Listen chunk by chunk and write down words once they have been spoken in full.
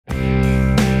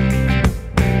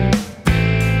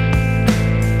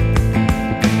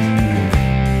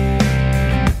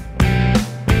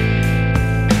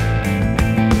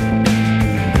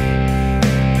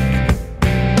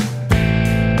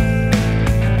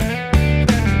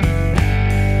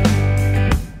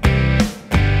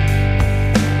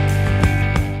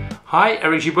Hi,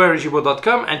 Eric Gibaud,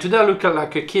 Gibaud.com, and today I look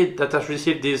like a kid that has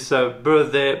received his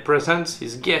birthday present,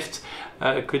 his gift.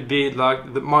 Could be like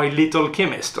my little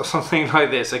chemist or something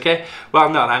like this, okay? Well,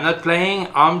 no, I'm not playing,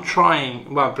 I'm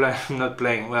trying, well, not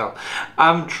playing, well,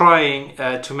 I'm trying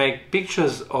to make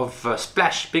pictures of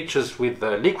splash pictures with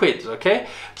liquids, okay?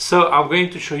 So I'm going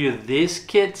to show you this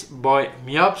kit by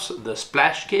Miops, the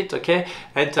splash kit, okay?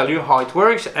 And tell you how it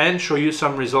works and show you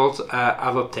some results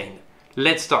I've obtained.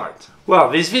 Let's start.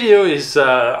 Well, this video is,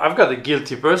 I've got a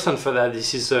guilty person for that.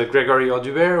 This is Gregory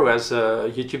Audubert, who has a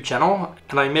YouTube channel,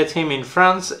 and I met him in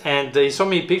France, and he showed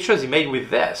me pictures he made with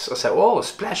this. I said, oh,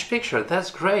 splash picture, that's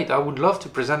great. I would love to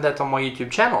present that on my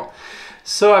YouTube channel.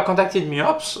 So I contacted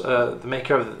Miops, the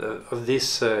maker of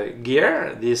this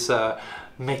gear, this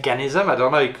mechanism, I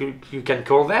don't know if you can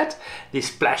call that, this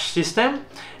splash system.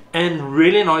 And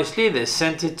really nicely they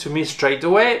sent it to me straight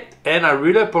away, and I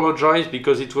really apologize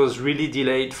because it was really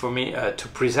delayed for me to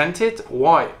present it.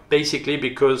 Why? Basically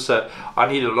because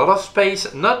I need a lot of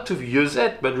space, not to use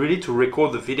it, but really to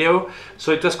record the video.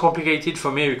 So it was complicated for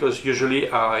me because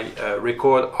usually I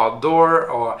record outdoor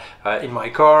or in my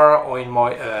car or in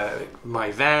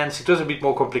my vans. It was a bit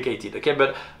more complicated, okay?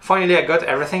 But finally I got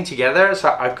everything together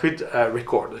so I could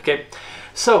record, okay?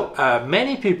 So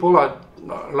many people are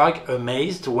like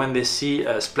amazed when they see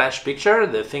a splash picture.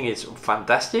 They think it's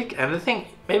fantastic, and they think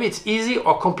maybe it's easy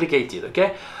or complicated,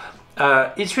 okay?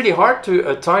 It's really hard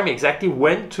to time exactly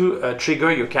when to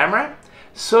trigger your camera.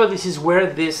 So this is where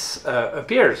this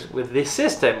appears with this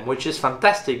system, which is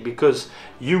fantastic because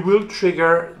you will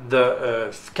trigger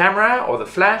the camera or the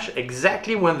flash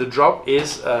exactly when the drop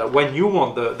is, when you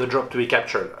want the drop to be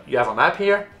captured. You have an app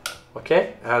here,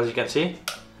 okay, as you can see.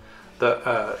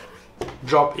 The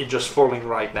drop is just falling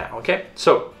right now, okay?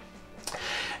 So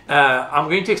I'm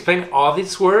going to explain how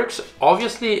this works.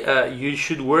 Obviously you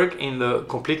should work in the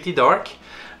completely dark,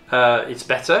 it's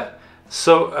better.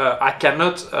 So I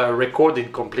cannot record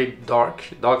in complete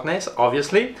darkness,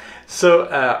 obviously. So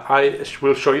I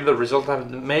will show you the result I've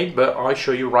made, but I'll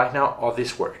show you right now how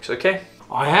this works, okay?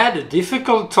 I had a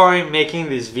difficult time making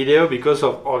this video because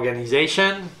of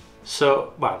organization.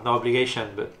 So, well, no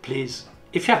obligation, but please,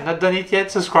 if you have not done it yet,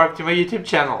 subscribe to my YouTube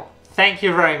channel. Thank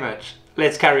you very much.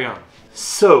 Let's carry on.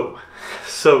 So,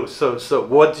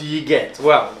 what do you get?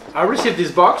 Well, I received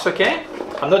this box, okay?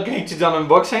 I'm not going to do an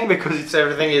unboxing because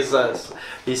everything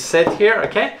is set here,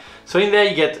 okay? So in there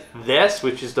you get this,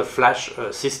 which is the flash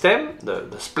system,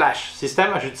 the splash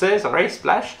system, I should say, sorry,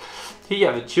 splash. Here you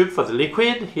have a tube for the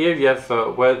liquid. Here you have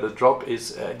where the drop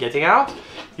is getting out.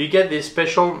 You get this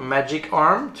special magic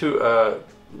arm to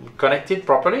connect it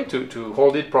properly, to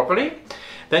hold it properly.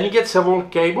 Then you get several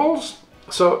cables.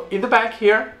 So in the back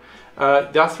here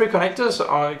there are three connectors.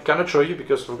 I cannot show you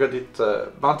because I've got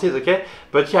it mounted, okay?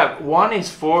 But yeah, one is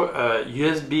for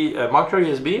USB, micro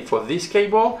USB for this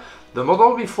cable. The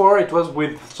model before, it was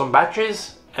with some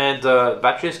batteries, and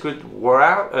batteries could wear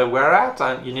out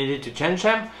and you needed to change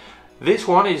them. This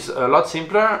one is a lot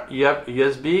simpler. You have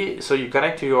USB, so you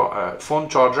connect to your phone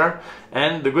charger.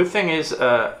 And the good thing is,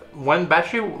 the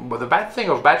bad thing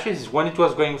of batteries is when it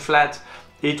was going flat,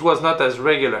 it was not as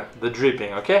regular, the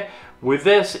dripping, okay? With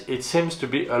this, it seems to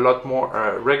be a lot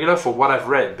more regular for what I've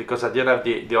read, because I didn't have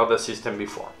the other system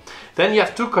before. Then you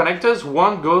have two connectors.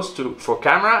 One goes for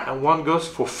camera and one goes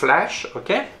for flash,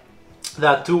 okay?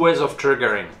 There are two ways of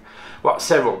triggering. Well,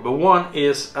 several, but one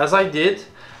is, as I did,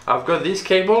 I've got this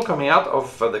cable coming out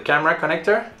of the camera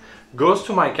connector, goes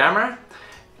to my camera,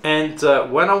 and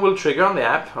when I will trigger on the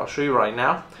app, I'll show you right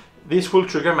now, this will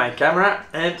trigger my camera,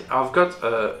 and I've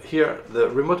got here the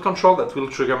remote control that will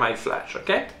trigger my flash,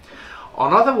 okay?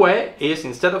 Another way is,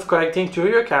 instead of connecting to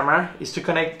your camera, is to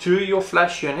connect to your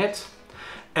flash unit,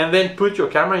 and then put your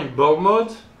camera in bulb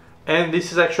mode, and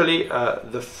this is actually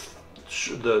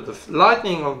the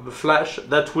lightning of the flash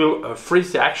that will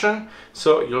freeze the action,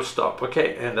 so you'll stop,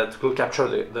 okay, and that will capture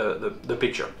the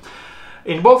picture.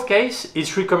 In both cases,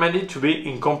 it's recommended to be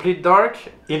in complete dark.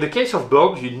 In the case of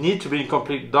bulbs, you need to be in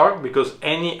complete dark because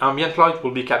any ambient light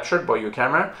will be captured by your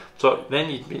camera. So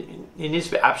then it needs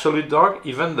to be absolute dark.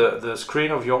 Even the screen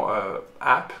of your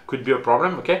app could be a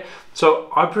problem, okay?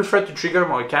 So I prefer to trigger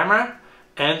my camera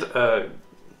and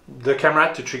the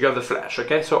camera to trigger the flash,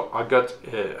 okay? So I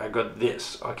got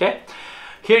this, okay?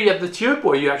 Here you have the tube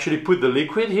where you actually put the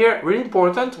liquid here. Really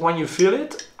important, when you fill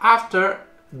it, after,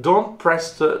 don't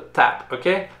press the tap,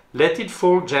 okay? Let it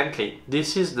fall gently.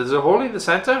 There's a hole in the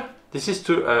center. This is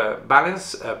to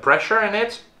balance pressure in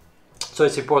it. So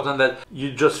it's important that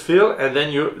you just fill and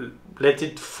then you let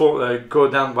it fall, go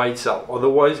down by itself.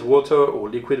 Otherwise, water or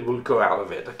liquid will go out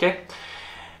of it, okay?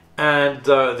 And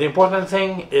the important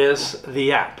thing is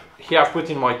the app. Here I've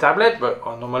put in my tablet, but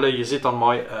I normally use it on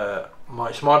my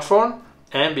my smartphone,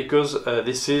 and because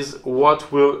this is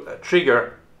what will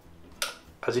trigger,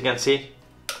 as you can see,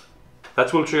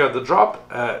 that will trigger the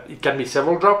drop. It can be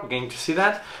several drops, we're going to see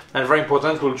that, and very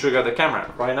important, will trigger the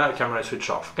camera. Right now the camera is switched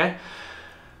off, okay?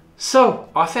 So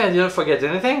I think I didn't forget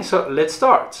anything, so let's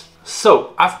start.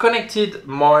 So I've connected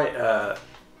my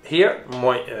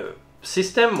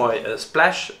system, my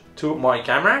splash, to my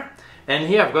camera, and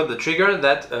here I've got the trigger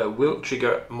that will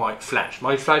trigger my flash.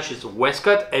 My flash is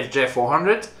Westcott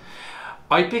FJ400.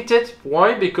 I picked it,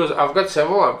 why? Because I've got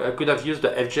several. I could have used the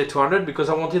FJ200 because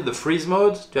I wanted the freeze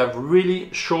mode to have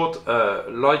really short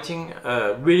lighting,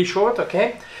 really short,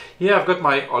 okay? Here I've got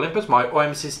my Olympus, my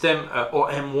OM system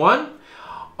OM1.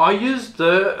 I used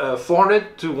the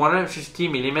 400 to 150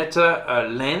 millimeter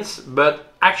lens,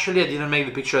 but actually I didn't make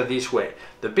the picture this way.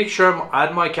 The picture, I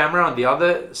had my camera on the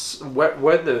other,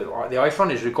 where the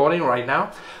iPhone is recording right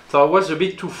now, so I was a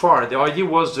bit too far. The idea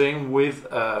was doing with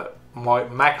my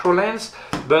macro lens,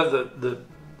 but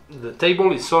the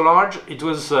table is so large, it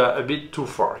was a bit too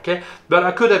far, okay? But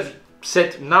I could have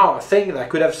set, now I think I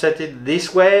could have set it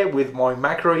this way with my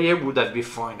macro here, would that be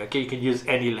fine, okay? You can use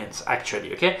any lens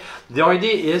actually, okay? The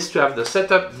idea is to have the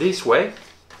setup this way.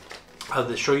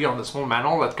 I'll show you on the small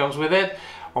manual that comes with it.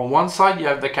 On one side you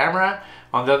have the camera,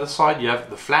 on the other side you have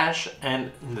the flash,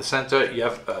 and in the center you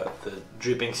have the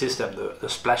dripping system, the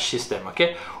splash system,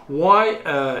 okay? Why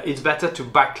it's better to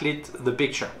backlit the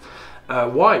picture?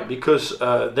 Why? Because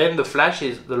then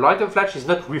the light of the flash is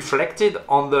not reflected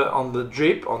on the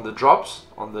drip, on the drops,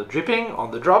 on the dripping,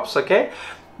 on the drops, okay?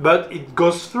 But it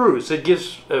goes through, so it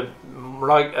gives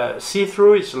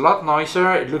see-through. It's a lot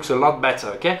nicer, it looks a lot better,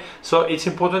 okay? So it's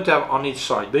important to have on each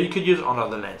side, but you could use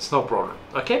another lens, no problem,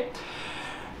 okay?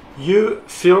 You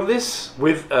fill this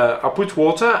with I put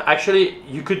water. Actually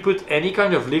you could put any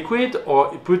kind of liquid,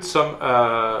 or put some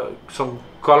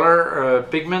color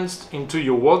pigments into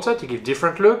your water to give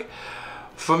different look.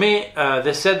 For me,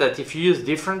 they said that if you use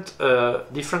different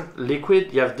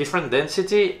liquid, you have different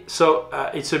density, so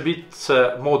it's a bit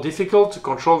more difficult to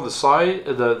control the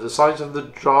size of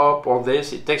the drop or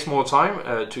this. It takes more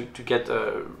time to get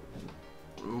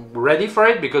ready for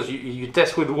it, because you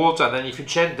test with water, and then if you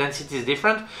change, density is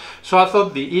different. So I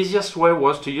thought the easiest way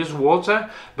was to use water,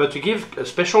 but to give a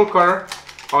special color,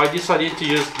 I decided to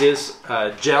use this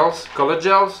color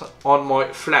gels on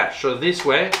my flash. So this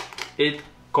way it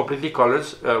completely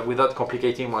colors without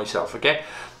complicating myself, okay?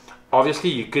 Obviously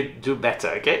you could do better,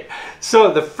 okay?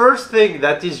 So the first thing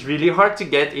that is really hard to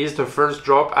get is the first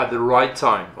drop at the right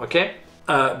time, okay?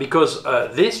 Because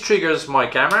this triggers my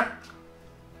camera.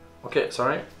 Okay,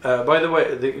 sorry. By the way,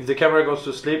 if the camera goes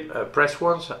to sleep, press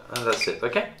once and that's it,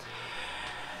 okay?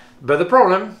 But the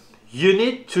problem, you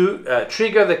need to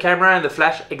trigger the camera and the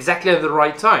flash exactly at the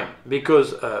right time,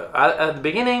 because at the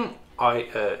beginning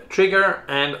I trigger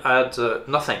and had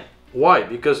nothing. Why?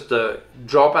 Because the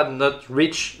drop had not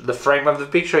reached the frame of the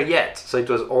picture yet, so it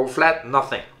was all flat,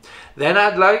 nothing. Then I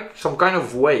had like some kind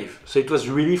of wave, so it was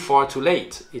really far too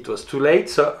late. It was too late,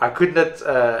 so I could not,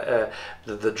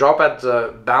 the drop had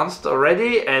bounced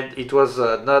already, and it was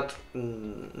not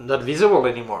visible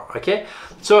anymore, okay?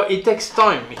 So it takes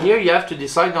time. Here you have to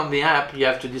decide on the app, you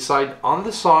have to decide on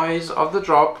the size of the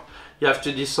drop, you have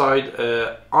to decide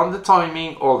on the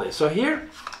timing, all this. So here,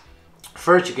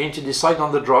 first you're going to decide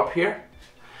on the drop here,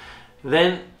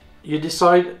 then you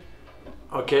decide,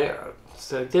 okay,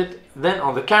 select it. Then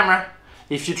on the camera,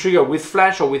 if you trigger with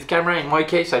flash or with camera, in my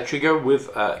case I trigger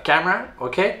with camera,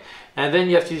 okay? And then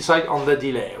you have to decide on the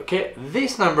delay, okay?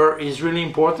 This number is really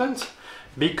important,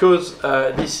 because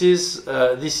this is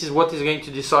what is going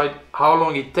to decide how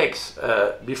long it takes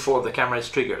before the camera is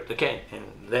triggered, okay? And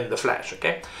then the flash,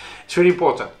 okay? It's really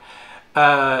important.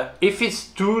 If it's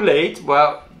too late,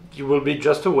 well, you will be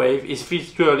just a wave. If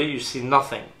it's too early, you see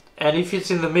nothing. And if it's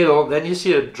in the middle, then you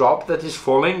see a drop that is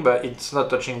falling, but it's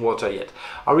not touching water yet.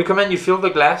 I recommend you fill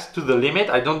the glass to the limit.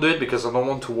 I don't do it because I don't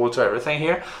want to water everything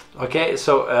here. Okay,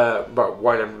 so but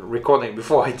while I'm recording,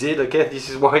 before I did, okay, this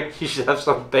is why you should have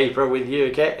some paper with you,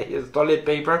 okay? It's toilet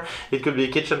paper, it could be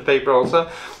kitchen paper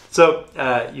also. So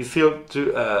you fill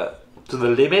to the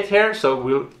limit here,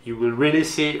 so you will really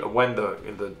see when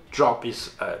the drop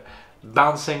is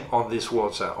bouncing on this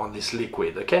water, on this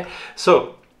liquid, okay?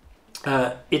 So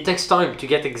it takes time to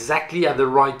get exactly at the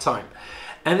right time,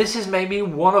 and this is maybe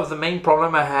one of the main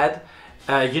problem I had.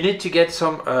 You need to get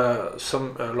some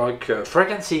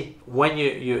frequency. When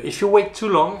if you wait too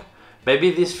long,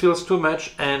 maybe this feels too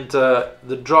much and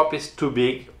the drop is too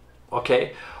big,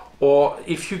 okay? or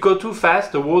if you go too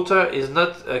fast, the water is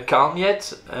not calm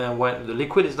yet, when the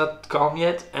liquid is not calm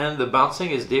yet and the bouncing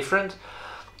is different.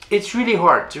 It's really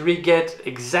hard to really get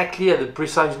exactly at the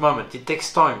precise moment. It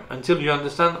takes time until you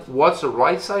understand what's the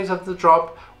right size of the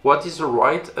drop, what is the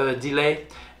right delay,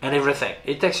 and everything.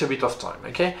 It takes a bit of time,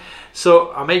 okay?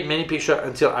 So I made many pictures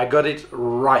until I got it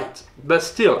right. But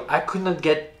still, I could not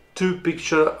get 2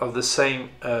 pictures of the same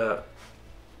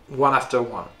one after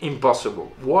one.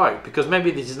 Impossible. Why? Because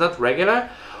maybe this is not regular,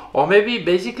 or maybe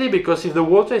basically because if the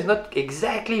water is not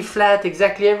exactly flat,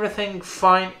 exactly everything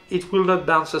fine, it will not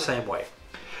bounce the same way.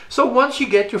 So once you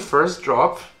get your first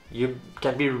drop, you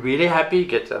can be really happy,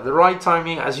 get the right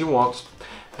timing as you want.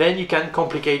 Then you can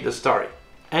complicate the story.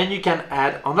 And you can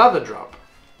add another drop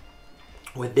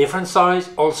with different size,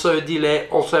 also a delay,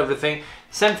 also everything,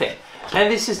 same thing.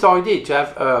 And this is the idea, to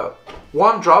have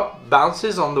one drop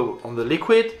bounces on the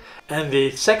liquid, and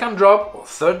the second drop or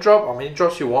third drop, or many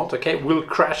drops you want, okay, will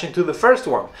crash into the first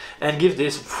one and give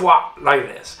this like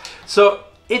this. So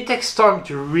it takes time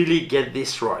to really get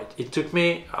this right. It took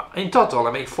me, in total,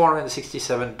 I made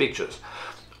 467 pictures.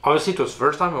 Obviously, it was the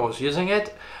first time I was using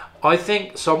it. I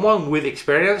think someone with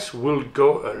experience will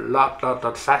go a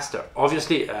lot faster.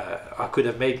 Obviously, I could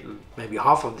have made maybe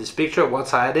half of this picture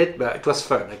once I had it, but it was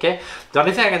fun, okay? The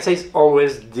only thing I can say is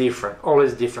always different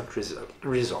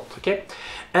result, okay?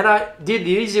 And I did the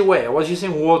easy way. I was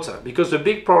using water, because the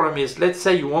big problem is, let's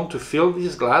say you want to fill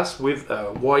this glass with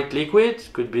white liquid. It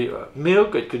could be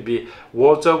milk, it could be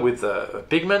water with a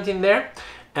pigment in there,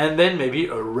 and then maybe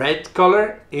a red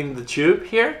color in the tube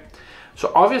here.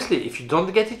 So obviously, if you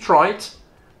don't get it right,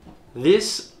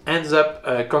 this ends up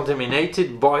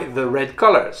contaminated by the red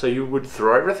color. So you would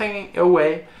throw everything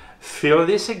away, fill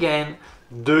this again,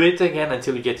 do it again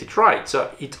until you get it right. So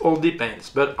it all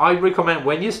depends. But I recommend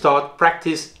when you start,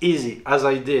 practice easy, as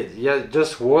I did. Yeah,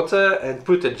 just water and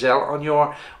put a gel on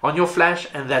your flash,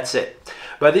 and that's it.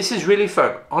 But this is really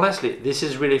fun. Honestly, this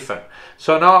is really fun.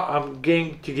 So now I'm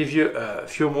going to give you a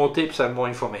few more tips and more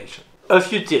information. A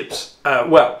few tips.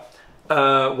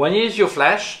 When you use your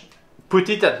flash, put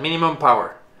it at minimum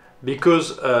power,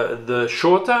 because the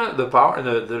shorter the power,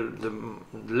 the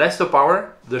less the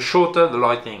power, the shorter the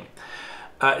lightning.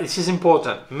 This is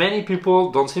important. Many people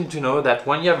don't seem to know that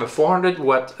when you have a 400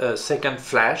 watt second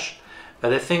flash,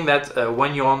 they think that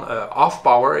when you're on off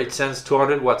power, it sends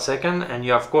 200 watt second, and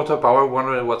you have quarter power,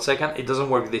 100 watt second. It doesn't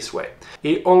work this way.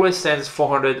 It always sends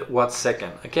 400 watt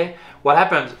second, okay? What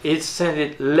happens is send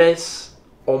it less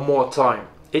or more time.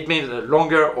 It means a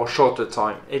longer or shorter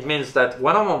time. It means that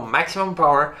when I'm on maximum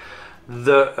power,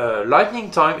 the lightning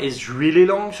time is really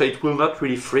long, so it will not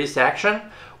really freeze the action.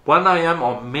 When I am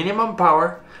on minimum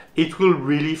power, it will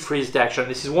really freeze the action.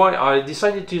 This is why I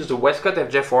decided to use the Westcott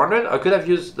FJ400. I could have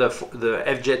used the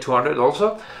FJ200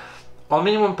 also. On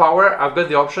minimum power, I've got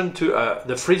the option to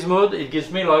the freeze mode. It gives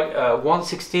me like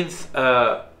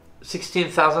 1/16th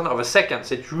 16,000 of a second.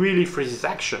 So it really freezes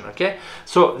action, okay?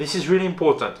 So this is really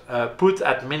important. Put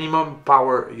at minimum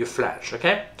power your flash,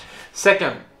 okay?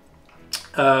 Second,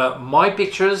 my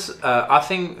pictures, I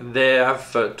think they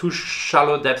have too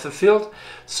shallow depth of field.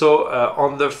 So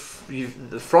on the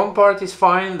front part is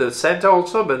fine, the center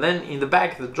also, but then in the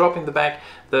back, the drop in the back,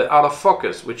 the out of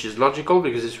focus, which is logical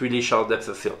because it's really shallow depth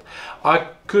of field. I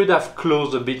could have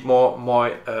closed a bit more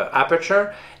my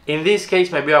aperture. In this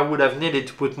case, maybe I would have needed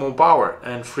to put more power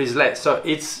and freeze less. So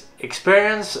it's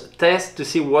experience, test to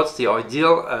see what's the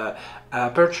ideal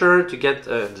aperture, to get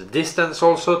the distance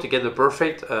also, to get the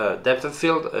perfect depth of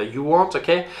field you want,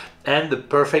 okay? And the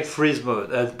perfect freeze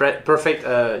mode,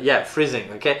 yeah,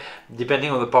 freezing, okay? Depending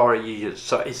on the power you use.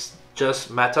 So it's just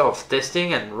a matter of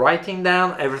testing and writing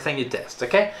down everything you test,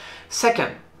 okay?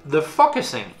 Second, the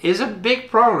focusing is a big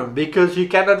problem because you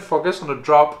cannot focus on a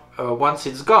drop once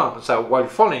it's gone. So while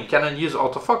falling, you cannot use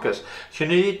autofocus. So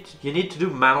you need to do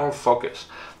manual focus.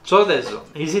 So there's an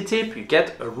easy tip. You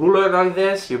get a ruler like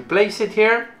this, you place it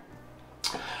here,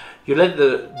 you let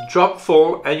the drop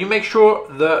fall, and you make sure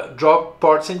the drop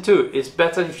parts in two. It's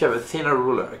better if you have a thinner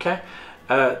ruler, okay?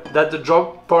 That the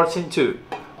drop parts in two.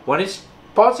 When it's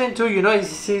parts in two, you know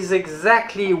this is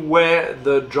exactly where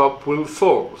the drop will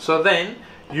fall. So then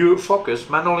you focus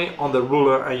manually on the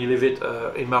ruler and you leave it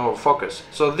in manual focus.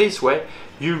 So this way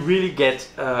you really get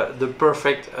the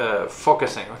perfect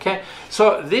focusing, okay?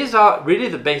 So these are really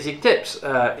the basic tips,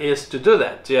 is to do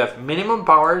that. You have minimum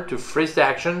power to freeze the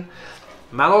action,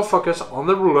 manual focus on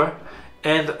the ruler,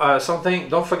 and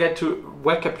don't forget to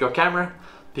wake up your camera,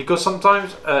 because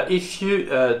sometimes if you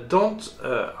don't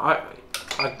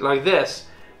like this,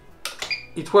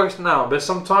 it works now, but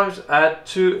sometimes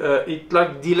it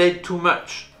like delayed too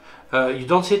much. You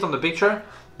don't see it on the picture,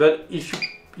 but if you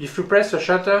if you press the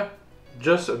shutter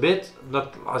just a bit,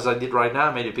 not as I did right now,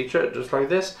 I made a picture just like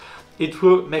this, it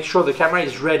will make sure the camera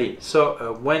is ready.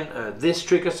 So when this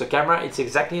triggers the camera, it's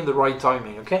exactly in the right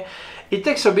timing, okay? It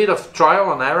takes a bit of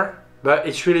trial and error, but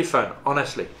it's really fun,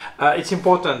 honestly. It's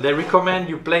important, they recommend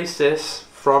you place this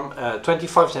from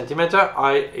 25 centimeter.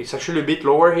 It's actually a bit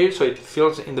lower here, so it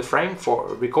feels in the frame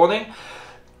for recording.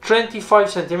 25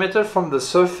 centimeter from the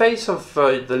surface of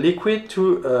the liquid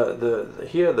to the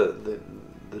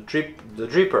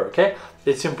dripper, okay?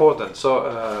 It's important. So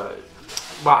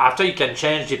well, after you can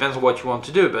change, depends on what you want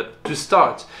to do, but to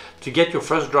start, to get your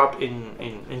first drop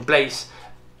in place,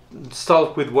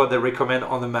 start with what they recommend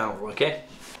on the manual, okay?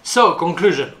 So,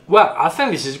 conclusion. Well, I think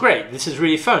this is great. This is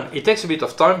really fun. It takes a bit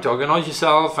of time to organize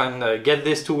yourself and get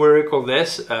this to work, all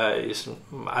this.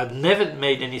 I've never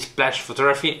made any splash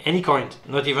photography, any kind,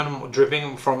 not even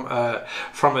dripping from a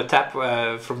tap,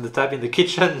 from the tap in the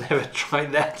kitchen. Never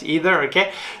tried that either,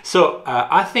 okay? So,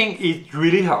 I think it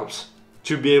really helps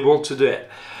to be able to do it.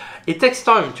 It takes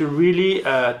time to really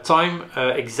time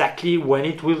exactly when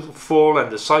it will fall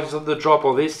and the size of the drop.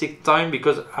 All this takes time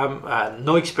because I'm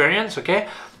no experience, okay?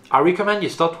 I recommend you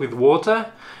start with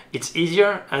water. It's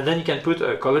easier, and then you can put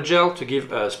a color gel to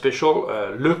give a special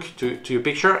look to your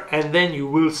picture, and then you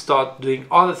will start doing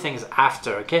other things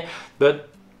after, okay? But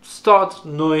start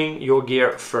knowing your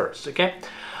gear first, okay?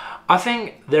 I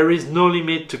think there is no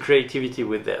limit to creativity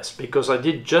with this, because I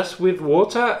did just with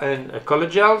water and a color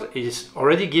gel. It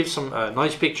already gives some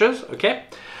nice pictures, okay?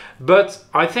 But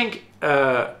I think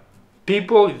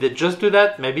people, if they just do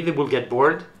that, maybe they will get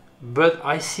bored. But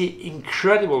I see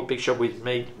incredible picture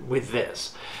made with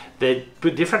this. They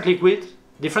put different liquid,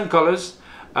 different colors.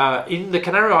 In the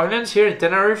Canary Islands, here in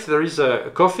Tenerife, there is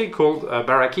a coffee called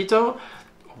Barraquito,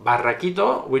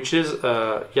 which is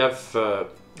you have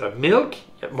milk.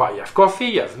 Well, you have coffee,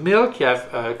 you have milk, you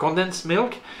have condensed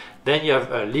milk, then you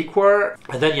have liqueur,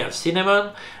 and then you have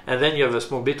cinnamon, and then you have a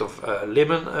small bit of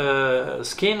lemon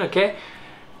skin, okay?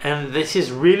 And this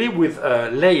is really with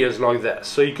layers like that.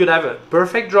 So you could have a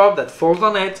perfect drop that falls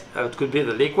on it. It could be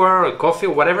the liqueur or coffee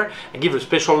or whatever, and give a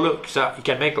special look. So you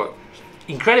can make like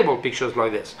incredible pictures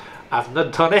like this. I've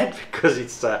not done it because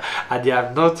it's I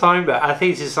have no time, but I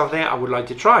think this is something I would like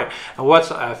to try. And what's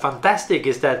fantastic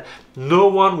is that no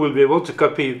one will be able to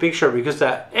copy your picture, because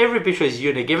every picture is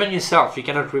unique. Even yourself, you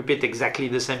cannot repeat exactly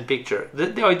the same picture.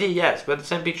 The idea, yes, but the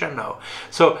same picture, no.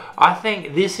 So I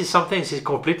think this is something that is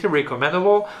completely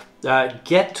recommendable.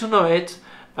 Get to know it,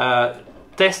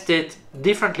 test it,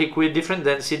 different liquid, different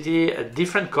density,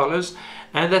 different colors,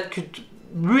 and that could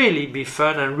really be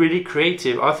fun and really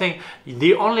creative. I think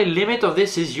the only limit of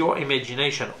this is your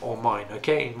imagination, or mine,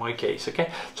 okay, in my case, okay?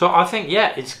 So I think,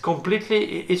 yeah,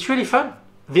 it's really fun.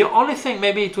 The only thing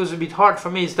maybe it was a bit hard for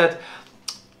me is that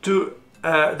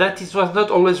that it was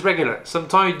not always regular.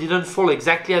 Sometimes it didn't fall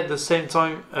exactly at the same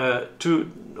time,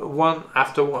 one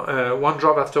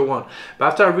drop after one. But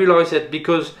after I realized that,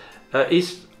 because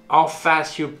it's how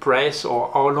fast you press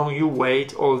or how long you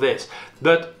wait, all this.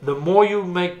 But the more you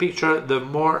make picture, the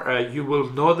more you will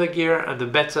know the gear, and the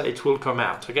better it will come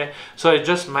out, okay? So it's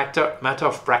just matter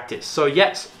of practice. So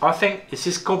yes, I think this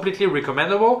is completely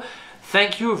recommendable.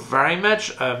 Thank you very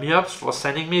much, Miops, for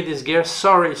sending me this gear.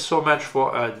 Sorry so much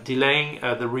for delaying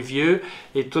the review.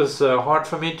 It was hard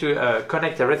for me to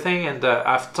connect everything and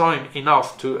have time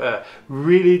enough to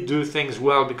really do things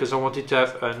well, because I wanted to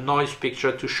have a nice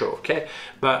picture to show, okay?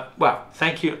 But, well,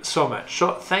 thank you so much.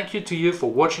 So, thank you to you for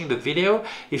watching the video.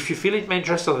 If you feel it may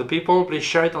interest other people, please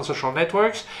share it on social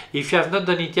networks. If you have not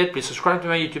done it yet, please subscribe to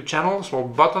my YouTube channel. Small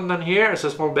button down here, it's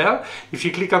a small bell. If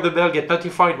you click on the bell, get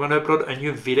notified when I upload a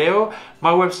new video.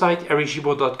 My website,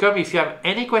 ericgibaud.com. If you have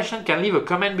any question, can leave a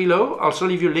comment below. Also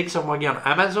leave you links of my gear on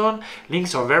Amazon,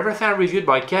 links of everything I reviewed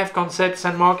by K&F Concept,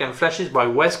 Sandmark, and Flashes by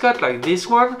Westcott, like this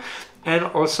one, and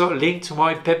also link to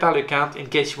my PayPal account in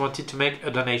case you wanted to make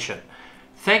a donation.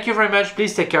 Thank you very much.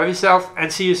 Please take care of yourself,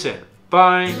 and see you soon.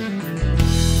 Bye.